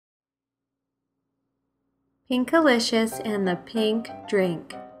Pinkalicious and the Pink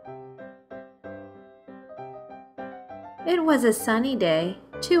Drink. It was a sunny day,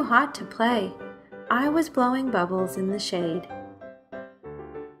 too hot to play. I was blowing bubbles in the shade.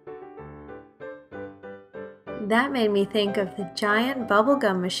 That made me think of the giant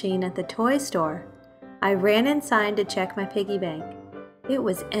bubblegum machine at the toy store. I ran inside to check my piggy bank. It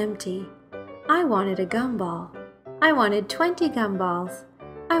was empty. I wanted a gumball. I wanted 20 gumballs.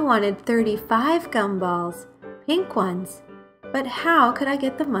 I wanted 35 gumballs, pink ones. But how could I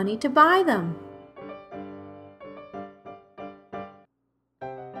get the money to buy them?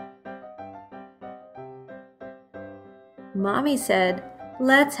 Mommy said,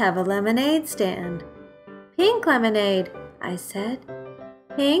 "Let's have a lemonade stand." "Pink lemonade," I said.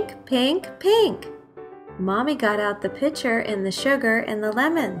 "Pink, pink, pink." Mommy got out the pitcher and the sugar and the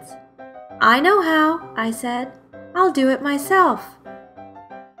lemons. "I know how," I said. "I'll do it myself."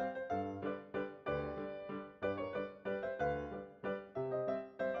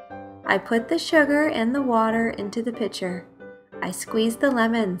 I put the sugar and the water into the pitcher. I squeezed the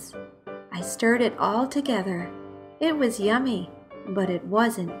lemons. I stirred it all together. It was yummy, but it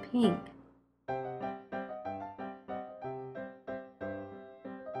wasn't pink.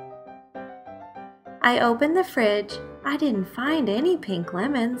 I opened the fridge. I didn't find any pink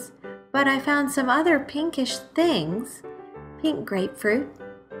lemons, but I found some other pinkish things. Pink grapefruit,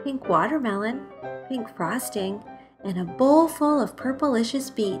 pink watermelon, pink frosting, and a bowl full of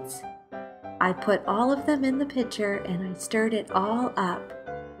purplicious beets. I put all of them in the pitcher and I stirred it all up.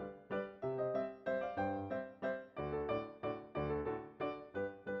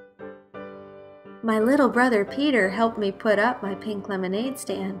 My little brother Peter helped me put up my pink lemonade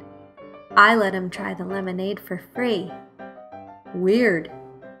stand. I let him try the lemonade for free. "Weird,"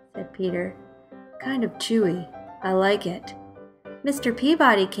 said Peter. "Kind of chewy. I like it." Mr.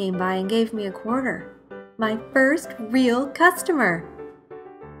 Peabody came by and gave me a quarter. My first real customer.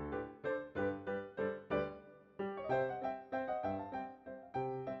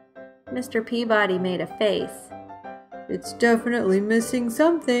 Mr. Peabody made a face. "It's definitely missing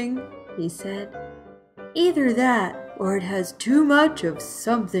something," he said. "Either that, or it has too much of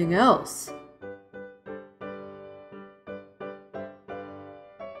something else."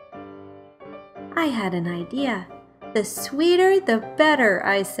 I had an idea. "The sweeter, the better,"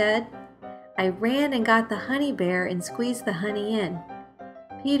 I said. I ran and got the honey bear and squeezed the honey in.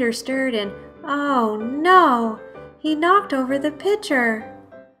 Peter stirred and, oh no, he knocked over the pitcher.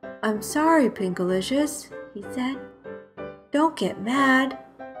 "I'm sorry, Pinkalicious," he said. "Don't get mad."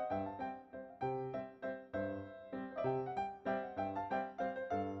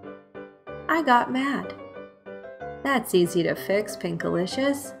 I got mad. "That's easy to fix,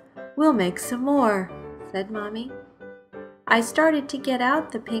 Pinkalicious. We'll make some more," said Mommy. I started to get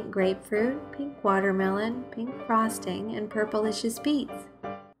out the pink grapefruit, pink watermelon, pink frosting, and purplicious beets.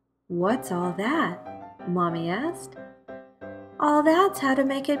 "What's all that?" Mommy asked. "All that's how to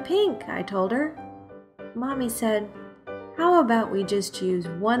make it pink," I told her. Mommy said, "How about we just use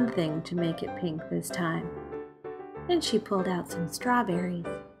one thing to make it pink this time?" And she pulled out some strawberries.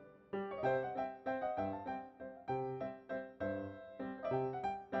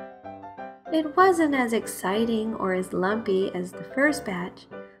 It wasn't as exciting or as lumpy as the first batch,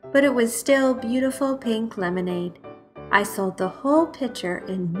 but it was still beautiful pink lemonade. I sold the whole pitcher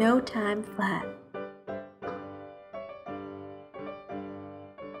in no time flat.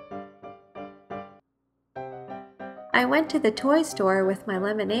 I went to the toy store with my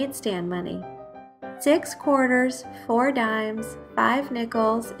lemonade stand money. 6 quarters, 4 dimes, 5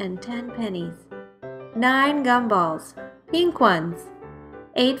 nickels, and 10 pennies. 9 gumballs, pink ones.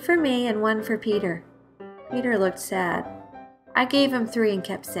 8 for me and 1 for Peter. Peter looked sad. I gave him 3 and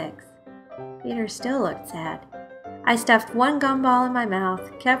kept 6. Peter still looked sad. I stuffed 1 gumball in my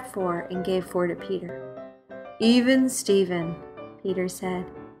mouth, kept 4, and gave 4 to Peter. "Even Steven," Peter said.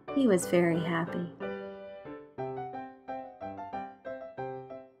 He was very happy.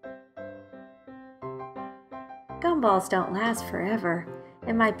 Gumballs don't last forever,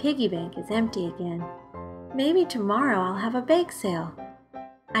 and my piggy bank is empty again. Maybe tomorrow I'll have a bake sale.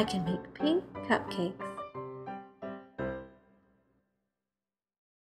 I can make pink cupcakes.